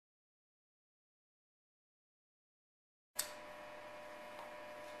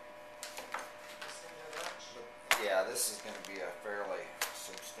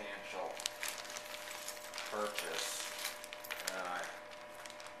purchase, and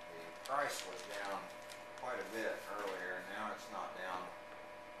the price was down quite a bit earlier, and now it's not down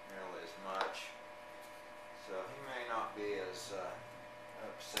nearly as much. So he may not be as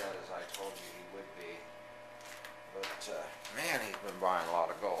upset as I told you he would be. But man, he's been buying a lot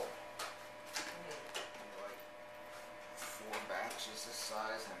of gold. Like 4 batches this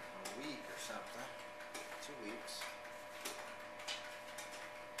size in a week or something. 2 weeks.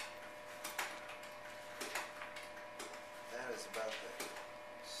 That is about the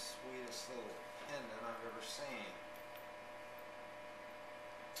sweetest little pendant I've ever seen.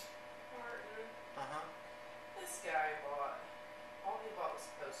 Martin. Uh-huh. This guy bought, all he bought was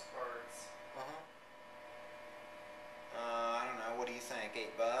postcards. Uh-huh. I don't know, what do you think,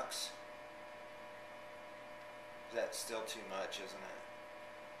 $8? That's still too much, isn't it?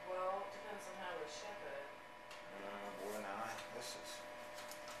 Well, it depends on how we ship it. Oh boy, now this is,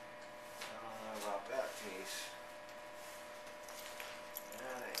 I don't know about that piece.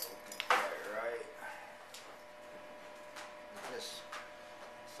 That ain't looking quite right. This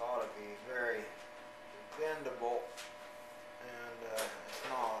ought to be very bendable, and it's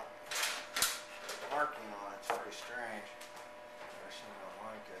not. The marking on it's pretty strange. There's something I don't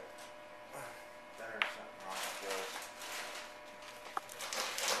like it. There's something wrong with this.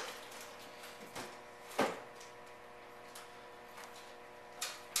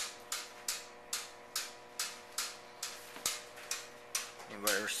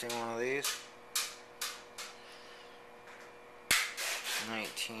 Anybody ever seen one of these?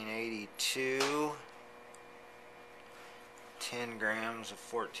 1982. 10 grams of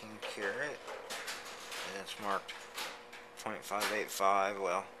 14 karat. And it's marked .585.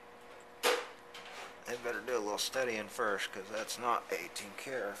 Well, they better do a little studying first, because that's not 18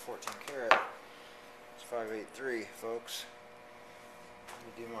 karat, 14 karat. It's 583, folks. Let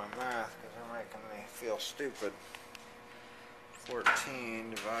me do my math, because they're making me feel stupid.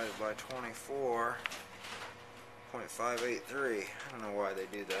 14 divided by 24, .583. I don't know why they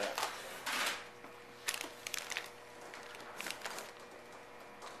do that.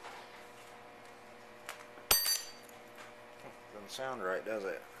 Doesn't sound right, does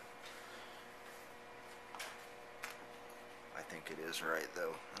it? I think it is right,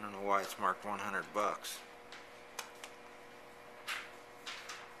 though. I don't know why it's marked 100 bucks.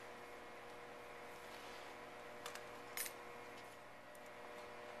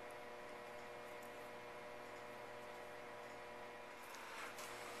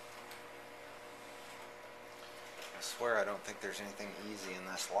 I swear I don't think there's anything easy in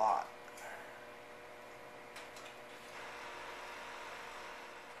this lot.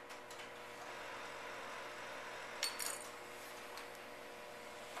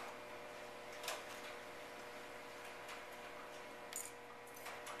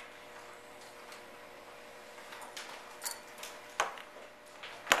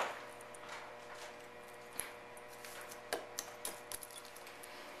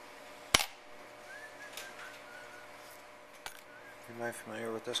 Am I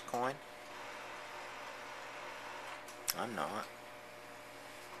familiar with this coin? I'm not.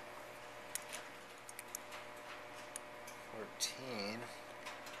 14.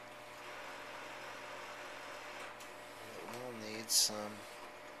 It will need some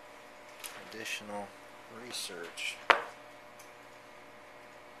additional research. I'm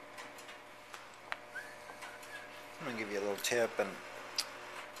going to give you a little tip,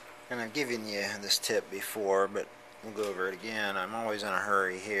 and I've given you this tip before, but we'll go over it again. I'm always in a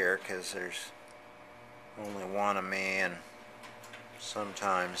hurry here because there's only one of me, and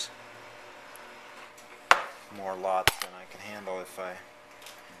sometimes more lots than I can handle if I'm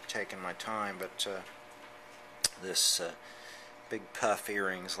taking my time. But this big puff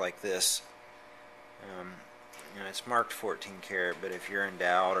earrings like this, you know, it's marked 14 karat, but if you're in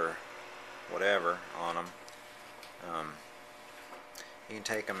doubt or whatever on them, you can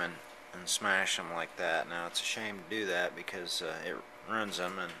take them and smash them like that. Now it's a shame to do that because it ruins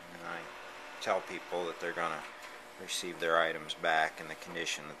them, and I tell people that they're gonna receive their items back in the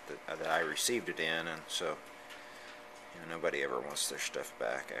condition that I received it in, and so you know, nobody ever wants their stuff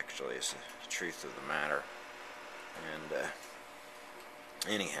back. Actually, it's the truth of the matter. And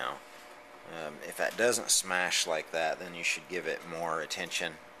anyhow, if that doesn't smash like that, then you should give it more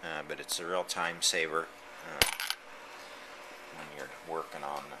attention. But it's a real time saver when you're working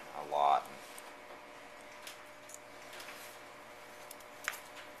on a lot.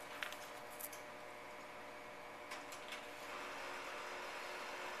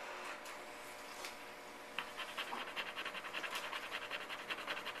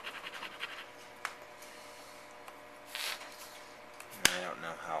 I don't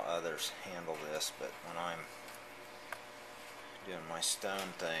know how other others handle this, but when I'm doing my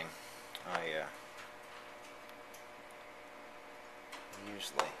stone thing, I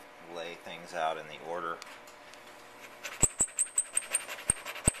usually lay things out in the order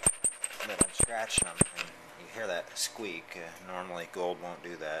that I'm scratching them, and you hear that squeak. Normally gold won't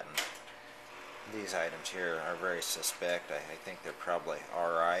do that, and these items here are very suspect. I think they're probably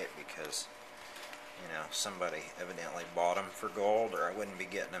alright because, you know, somebody evidently bought them for gold, or I wouldn't be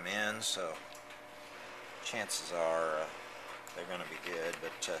getting them in, so chances are they're going to be good,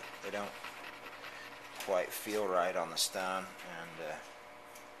 but they don't quite feel right on the stone, and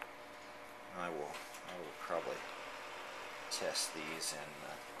I will probably test these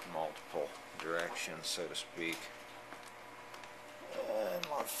in multiple directions, so to speak. And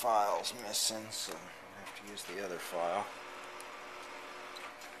my file's missing, so I have to use the other file.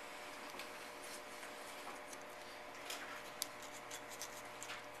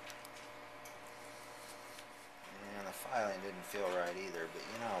 And the filing didn't feel right either, but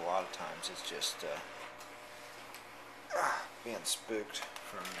you know, a lot of times it's just being spooked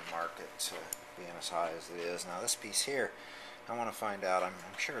from the market being as high as it is. Now this piece here, I want to find out, I'm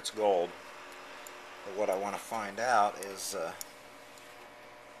sure it's gold, but what I want to find out is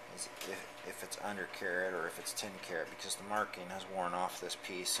if it's under carat or if it's 10 carat, because the marking has worn off this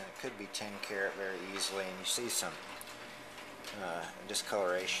piece, and it could be 10 carat very easily, and you see some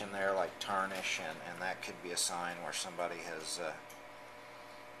discoloration there like tarnish, and that could be a sign where somebody has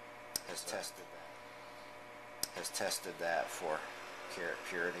tested that for carat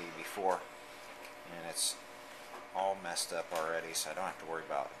purity before, and it's all messed up already, so I don't have to worry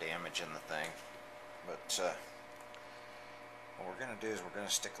about damaging the thing. But what we're going to do is we're going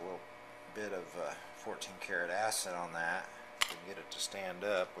to stick a little bit of 14 karat acid on that and get it to stand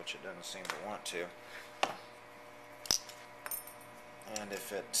up, which it doesn't seem to want to. And if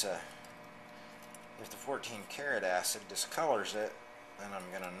the 14 karat acid discolors it, then I'm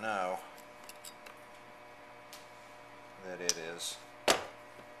going to know that it is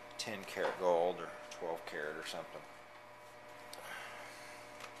 10 karat gold or 12 karat or something.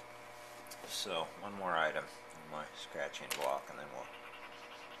 So one more item on my scratching block, and then we'll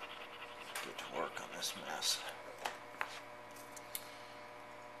get to work on this mess.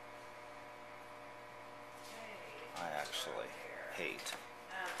 I actually hate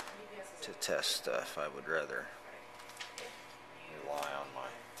to test stuff. I would rather rely on my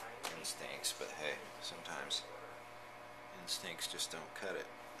instincts, but hey, sometimes instincts just don't cut it.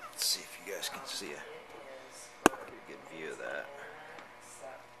 Let's see if you guys can see a pretty good view of that.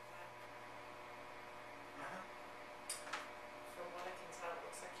 From what I can tell, it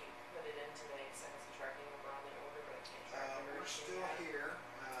looks like you put it in today, so it's a tracking number on the order, but I can't track it. We're still here.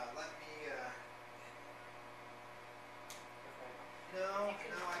 Let me. No,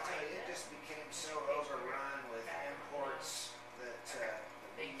 I tell you, it just became so overrun with imports that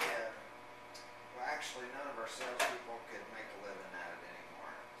well, actually, none of our salespeople could make a